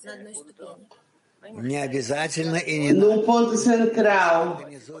num ponto central?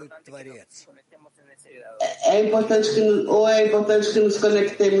 É importante que nos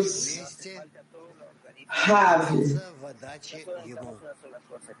conectemos. Rav,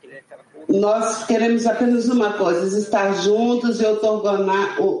 nós queremos apenas uma coisa: estar juntos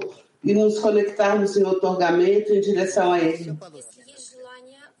e nos conectarmos em otorgamento em direção a Ele.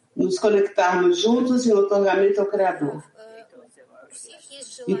 Nos conectarmos juntos em otorgamento ao Criador.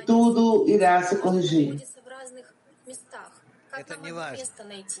 E tudo irá se corrigir.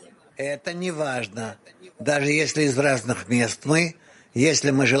 Это не важно. Даже если из разных мест мы,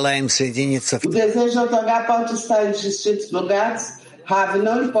 если мы желаем соединиться в... O desejo de otorgar pode estar em distintos lugares. Rav,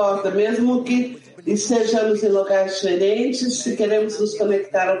 não importa, mesmo que estejamos em lugares diferentes, se queremos nos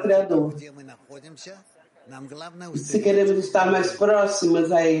conectar ao Criador. Se queremos estar mais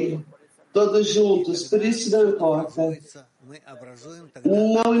próximos a Ele, todos juntos, por isso não importa.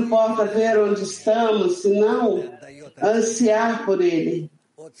 Não importa ver onde estamos, senão ansiar por Ele.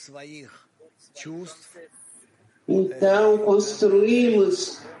 Então,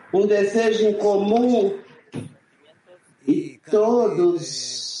 construímos um desejo em comum e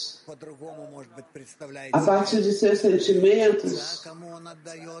todos, a partir de seus sentimentos,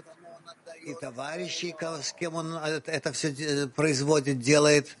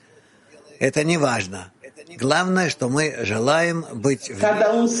 это не важно. Главное, что мы желаем быть...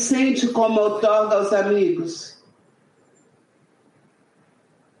 Cada um sente como outorga aos amigos.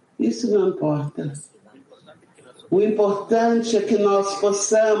 Isso não importa. O importante é que nós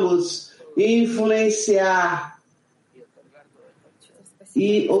possamos influenciar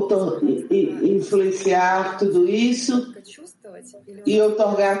influenciar tudo isso e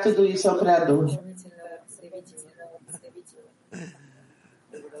outorgar tudo isso ao Criador.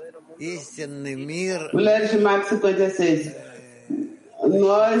 Mulheres de Marcos 56.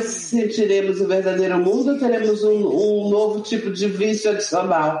 Nós sentiremos o verdadeiro mundo ou teremos um novo tipo de vício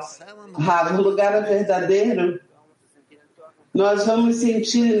adicional? No lugar verdadeiro, nós vamos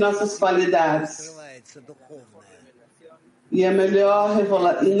sentir nossas qualidades. E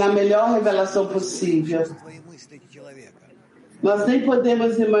na melhor revelação possível. Nós nem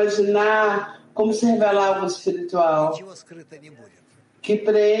podemos imaginar como se revela algo espiritual que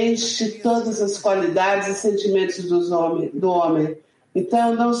preenche todas as qualidades e sentimentos do homem.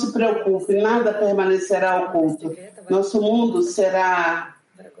 Então, não se preocupe, nada permanecerá oculto. Nosso mundo será...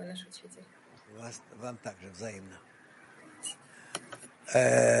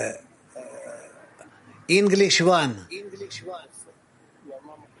 English One.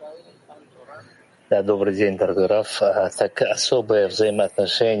 Да, добрый день, дорогой Раф. Так особое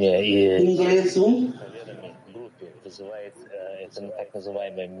взаимоотношение и в группе вызывает это так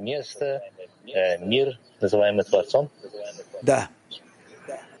называемое место, мир, называемый Творцом? Да.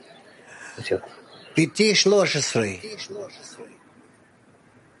 Пяти шлошесрей.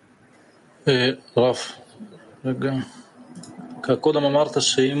 Раф, רגע. קודם אמרת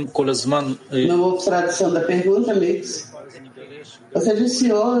שאם כל הזמן... Não houve tradução da pergunta, amigos. Você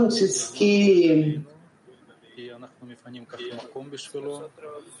disse antes que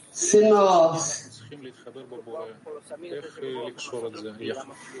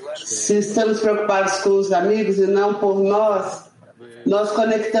se estamos preocupados com os amigos e não por nós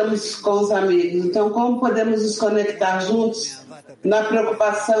conectamos com os amigos. Então, como podemos nos conectar juntos na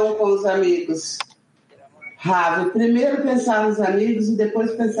preocupação com os amigos? Rav, primeiro pensar nos amigos e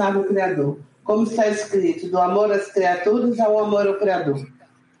depois pensar no Criador. Como está escrito, do amor às criaturas ao amor ao Criador.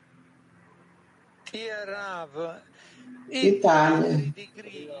 Itália.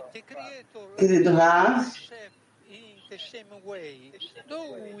 Querido Rav, do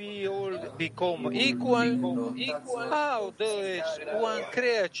we all become equal? How does one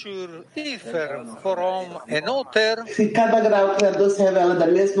creature differ from another? Se cada grau Criador se revela da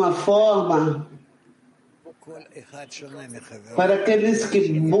mesma forma, para aqueles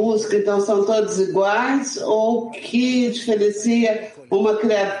que buscam, então são todos iguais ou que diferencia uma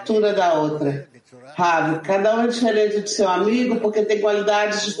criatura da outra? Rav, cada um é diferente do seu amigo porque tem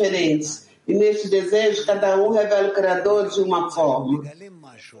qualidades diferentes. E neste desejo, cada um revela o Criador de uma forma.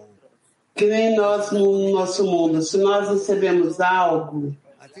 Que nem nós no nosso mundo. Se nós recebemos algo,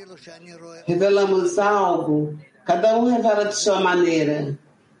 revelamos algo, cada um revela de sua maneira.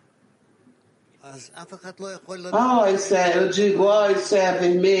 Isso é, eu digo, isso é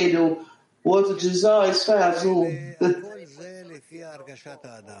vermelho. O outro diz, isso é azul.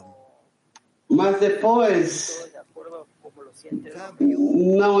 Mas depois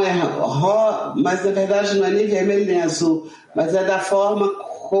não é mas na verdade não é nem vermelho nem azul, mas é da forma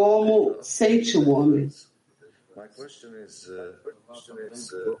como sente o homem. My question is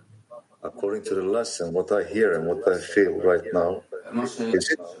according to the lesson, what I hear and what I feel right now, is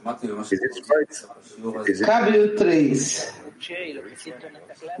it right? Cabe o 3.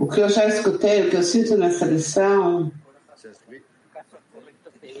 O que eu já escutei, o que eu sinto nessa lição,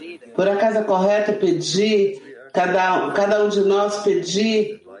 por acaso é correto pedir, cada um de nós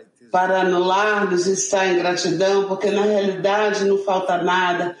pedir para anular-nos e estar em gratidão, porque na realidade não falta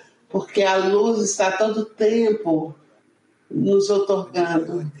nada, porque a luz está todo o tempo nos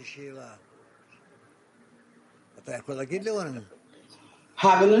otorgando.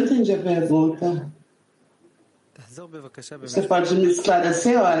 Rabi, eu não entendi a pergunta. Você pode me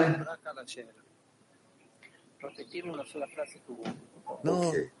esclarecer, olha?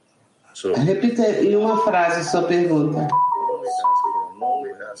 Repita em uma frase a sua pergunta.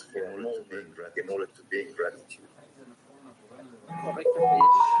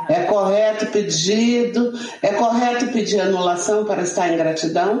 É correto pedir anulação para estar em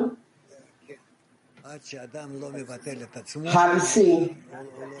gratidão? Rabi, sim.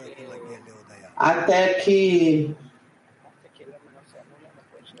 Até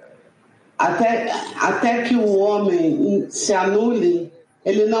que o homem se anule,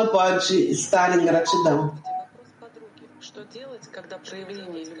 ele não pode estar em gratidão.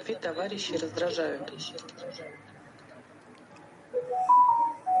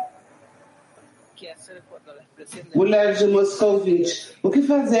 Mulher de Moscou 20. O que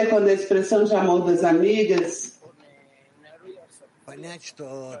fazer quando a expressão de amor das amigas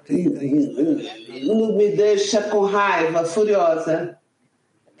me deixa com raiva, furiosa?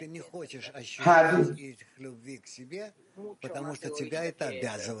 Rabi,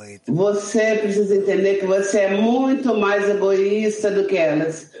 você precisa entender que você é muito mais egoísta do que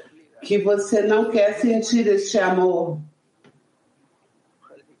elas, que você não quer sentir este amor.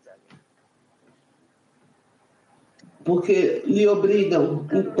 Porque lhe obrigam,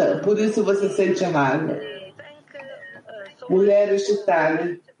 então, por isso você sente raiva. Mulheres de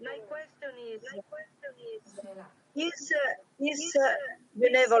Itália. Is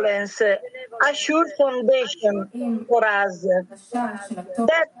benevolence a sure foundation for us.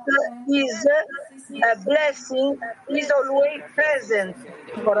 That is a blessing is always present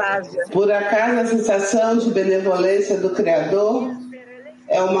for us. Por acaso a sensação de benevolência do Criador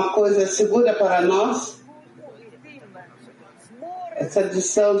é uma coisa segura para nós? Essa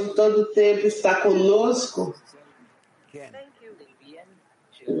lição de todo o tempo está conosco.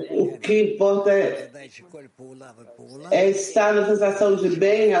 O que importa é estar na sensação de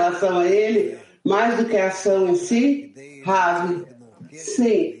bem em relação a ele, mais do que a ação em si. Ravi,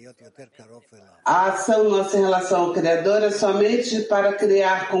 sim. A ação nossa em relação ao Criador é somente para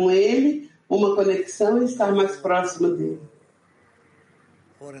criar com ele uma conexão e estar mais próximo dele.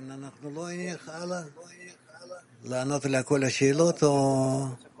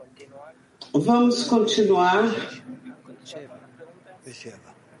 Vamos continuar.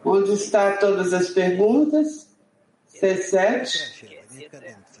 Onde está todas as perguntas? C7.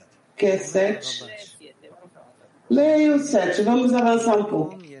 Q7. Leia o 7. Vamos avançar um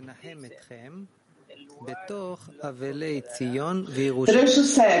pouco. Trecho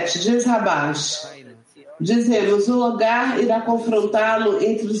 7. Diz Rabash. Dizemos, o lugar irá confrontá-lo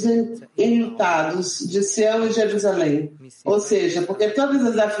entre os enlutados de Sião e Jerusalém. Ou seja, porque todas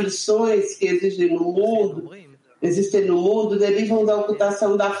as aflições que existem no mundo derivam da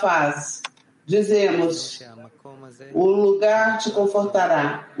ocultação da face. Dizemos, o lugar te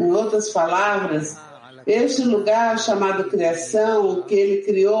confortará. Em outras palavras, este lugar chamado criação, que ele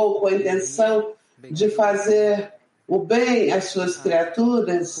criou com a intenção de fazer o bem às suas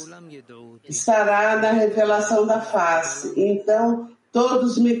criaturas, estará na revelação da face. Então,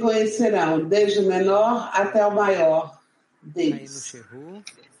 todos me conhecerão, desde o menor até o maior deles.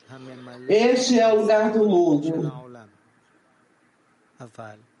 Este é o lugar do mundo.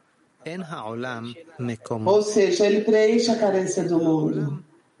 Ou seja, ele preenche a carência do mundo.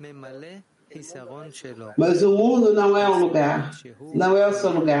 Mas o mundo não é um lugar, não é o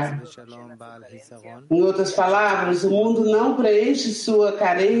seu lugar. Em outras palavras, o mundo não preenche sua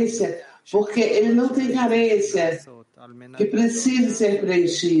carência porque ele não tem carência que precise ser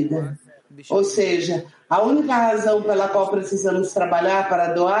preenchida. Ou seja, a única razão pela qual precisamos trabalhar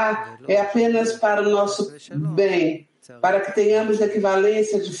para doar é apenas para o nosso bem, para que tenhamos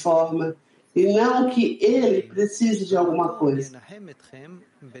equivalência de forma, e não que ele precise de alguma coisa.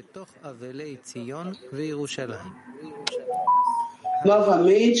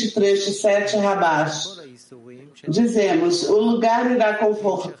 Novamente, trecho 7, Rabash. Dizemos, o lugar irá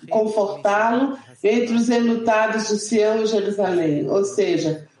confortá-lo entre os enlutados de Sião e Jerusalém. Ou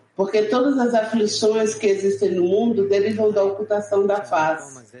seja, porque todas as aflições que existem no mundo derivam da ocultação da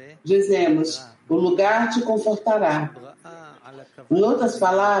face. Dizemos, o lugar te confortará. Em outras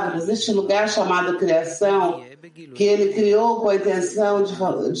palavras, este lugar chamado criação, que ele criou com a intenção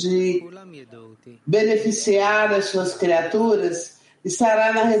de beneficiar as suas criaturas,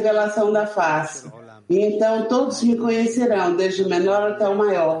 estará na revelação da face. E então todos me conhecerão, desde o menor até o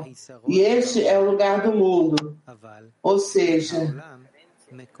maior. E este é o lugar do mundo. Ou seja,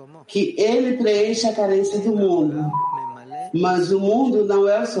 que ele preenche a carência do mundo. Mas o mundo não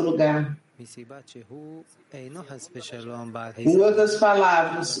é o seu lugar. Em outras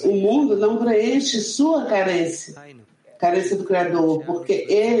palavras, o mundo não preenche sua carência do Criador, porque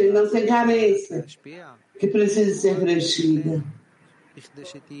ele não tem carência que precisa ser preenchida.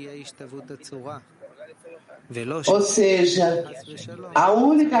 Ou seja, a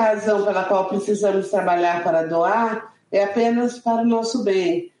única razão pela qual precisamos trabalhar para doar é apenas para o nosso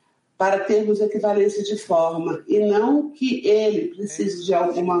bem, para termos equivalência de forma, e não que ele precise de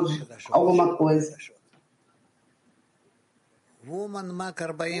alguma coisa. Woman Mak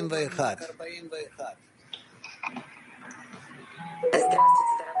 41.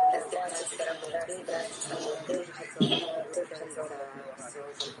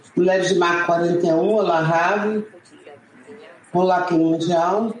 Mulher de Mar 41, olá Ravi, olá aqui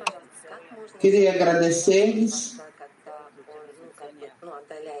Mundial. Queria agradecer-lhes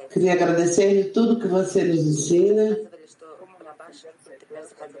tudo que você nos ensina.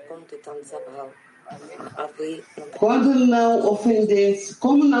 Quando não ofender,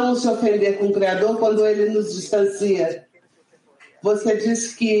 como não se ofender com o Criador quando ele nos distancia? Você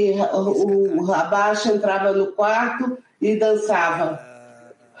disse que o Rabash entrava no quarto e dançava.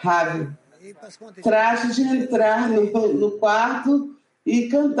 Ravi, trate de entrar no quarto e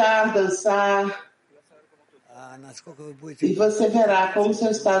cantar, dançar. E você verá como seu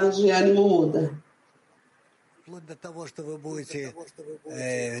estado de ânimo muda.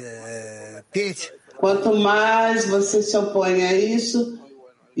 Quanto mais você se opõe a isso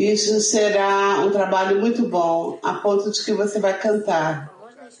será um trabalho muito bom, a ponto de que você vai cantar.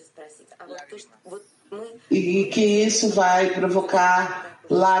 E que isso vai provocar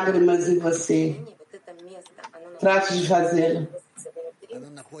lágrimas em você. Trate de fazê-lo.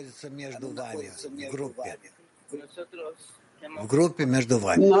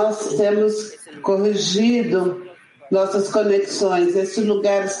 Nós temos corrigido nossas conexões. Esse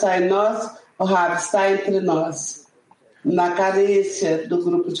lugar está em nós, o Rav está entre nós, na carência do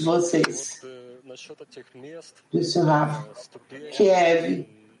grupo de vocês. Disse o Rav. Kiev,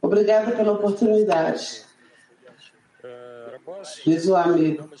 obrigada pela oportunidade. Diz o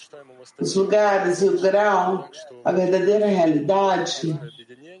amigo. Os lugares e o grau, a verdadeira realidade.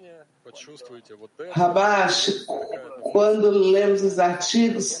 Rabash, quando lemos os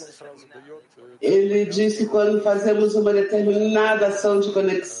artigos, ele diz que quando fazemos uma determinada ação de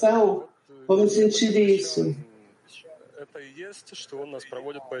conexão, vamos sentir isso.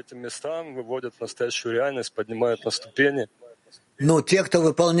 Ну, те, кто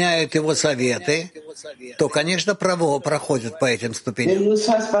выполняет его советы, то, конечно, проходят по этим ступеням. Ele nos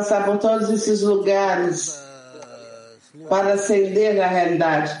faz passar por todos esses lugares para acender a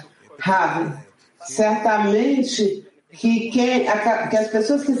realidade. Ravi, certamente que as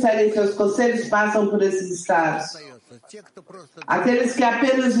pessoas que seguem seus conselhos passam por esses estados. Aqueles que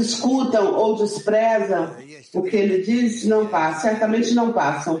apenas escutam ou desprezam o que ele diz, não passam, certamente não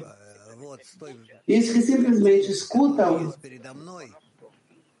passam. Isso que simplesmente escutam,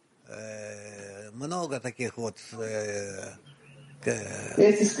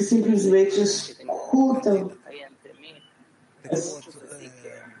 esses que simplesmente escutam,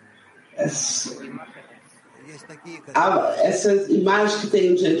 essas imagens que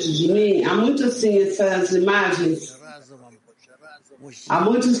tenho diante de mim, há muitas assim, essas imagens, há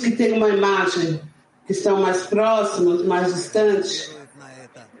muitos que têm uma imagem que estão mais próximos, mais distantes.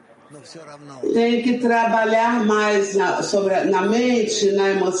 Tem que trabalhar mais na mente, na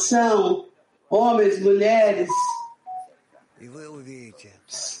emoção. Homens, mulheres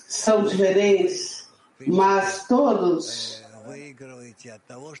são diferentes, mas todos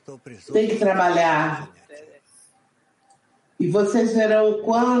têm que trabalhar. E vocês verão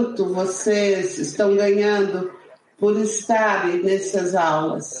quanto vocês estão ganhando por estarem nessas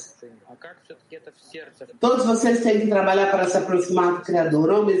aulas. Todos vocês têm que trabalhar para se aproximar do Criador,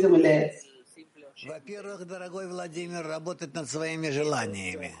 homens e mulheres. Во-первых, дорогой Владимир, работать над своими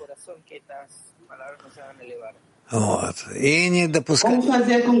желаниями. Como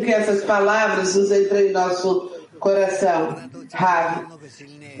fazer com que essas palavras nos entrem em nosso coração? Rav,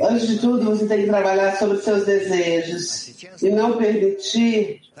 antes de tudo, você tem que trabalhar sobre seus desejos e não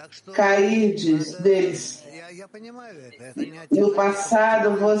permitir cair deles. No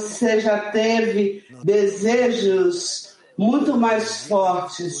passado, você já teve desejos muito mais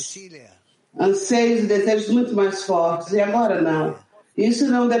fortes, anseios e desejos muito mais fortes, e agora não. Isso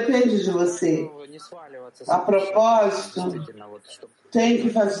não depende de você. A propósito,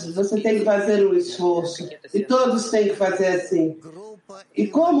 você tem que fazer um esforço, e todos têm que fazer assim. E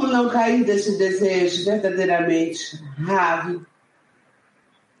como não cair desse desejo verdadeiramente? Rav,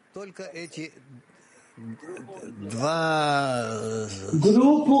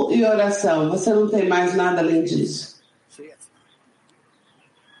 grupo e oração. Você não tem mais nada além disso.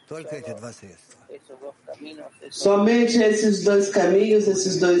 Somente esses dois caminhos,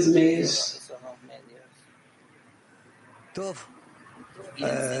 esses dois meios.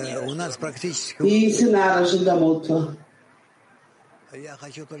 E ensinar ajuda mútua.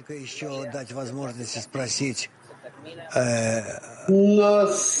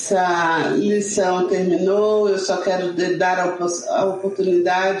 Nossa lição terminou, eu só quero dar a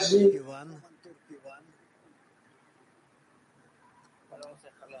oportunidade.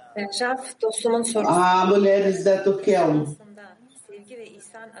 A mulheres da Turquia.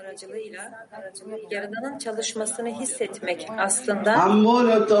 Amor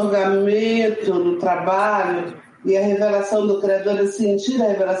e otorgamento no trabalho e a revelação do Criador, é sentir a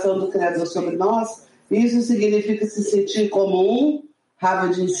revelação do Criador sobre nós. Isso significa se sentir como um.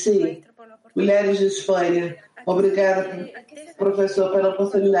 Rav de si. Mulheres de Espanha. Obrigada, professor, pela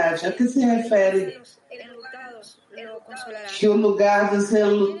oportunidade. A que se refere que o lugar dos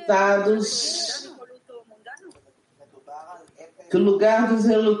enlutados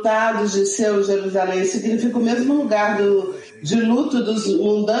de seu Jerusalém significa o mesmo lugar de luto dos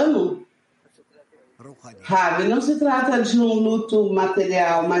mundanos? Rav, não se trata de um luto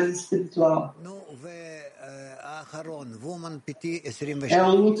material, mas espiritual. É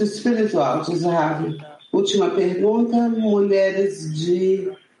um luto espiritual, diz Rav. Última pergunta, mulheres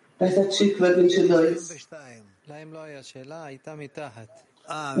de Perspectiva 22.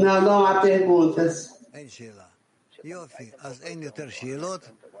 Não há perguntas.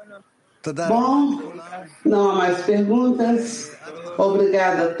 Bom, não há mais perguntas.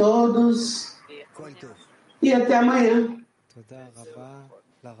 Obrigado a todos e até amanhã.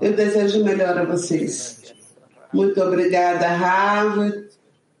 Eu desejo melhor a vocês. Muito obrigada, Rav.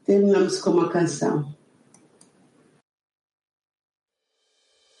 Terminamos com uma canção.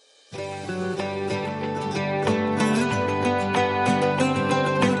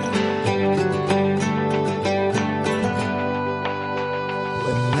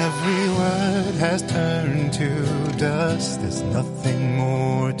 Has turned to dust, there's nothing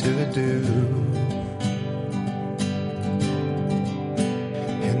more to do.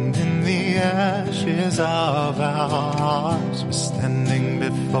 And in the ashes of our hearts, we're standing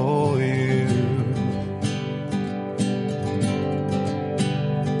before you.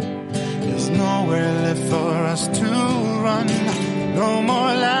 There's nowhere left for us to run, no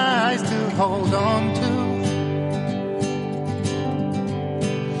more lies to hold on to.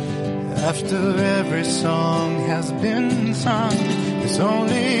 After every song has been sung, it's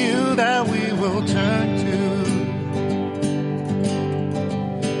only you that we will turn to.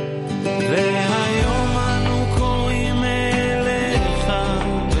 והיום אנו קוראים אליך,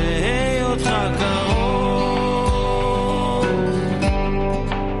 בהיותך קרוב.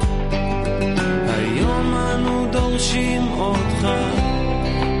 היום אנו דורשים אותך,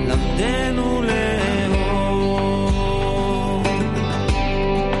 למדנו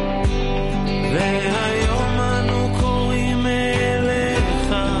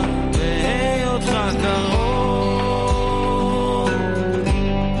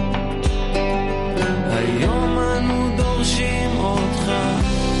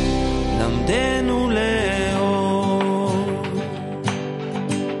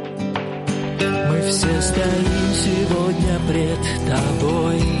пред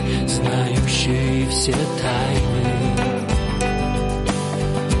тобой, знающий все тайны.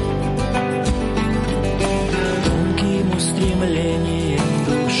 Тонким устремлением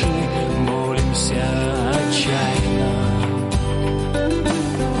души молимся отчаянно.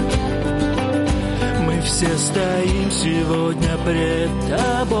 Мы все стоим сегодня пред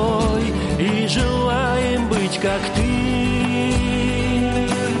тобой и желаем быть как ты.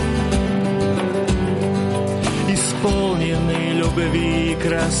 Исполнены любви,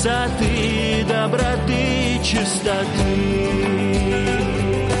 красоты, доброты, чистоты.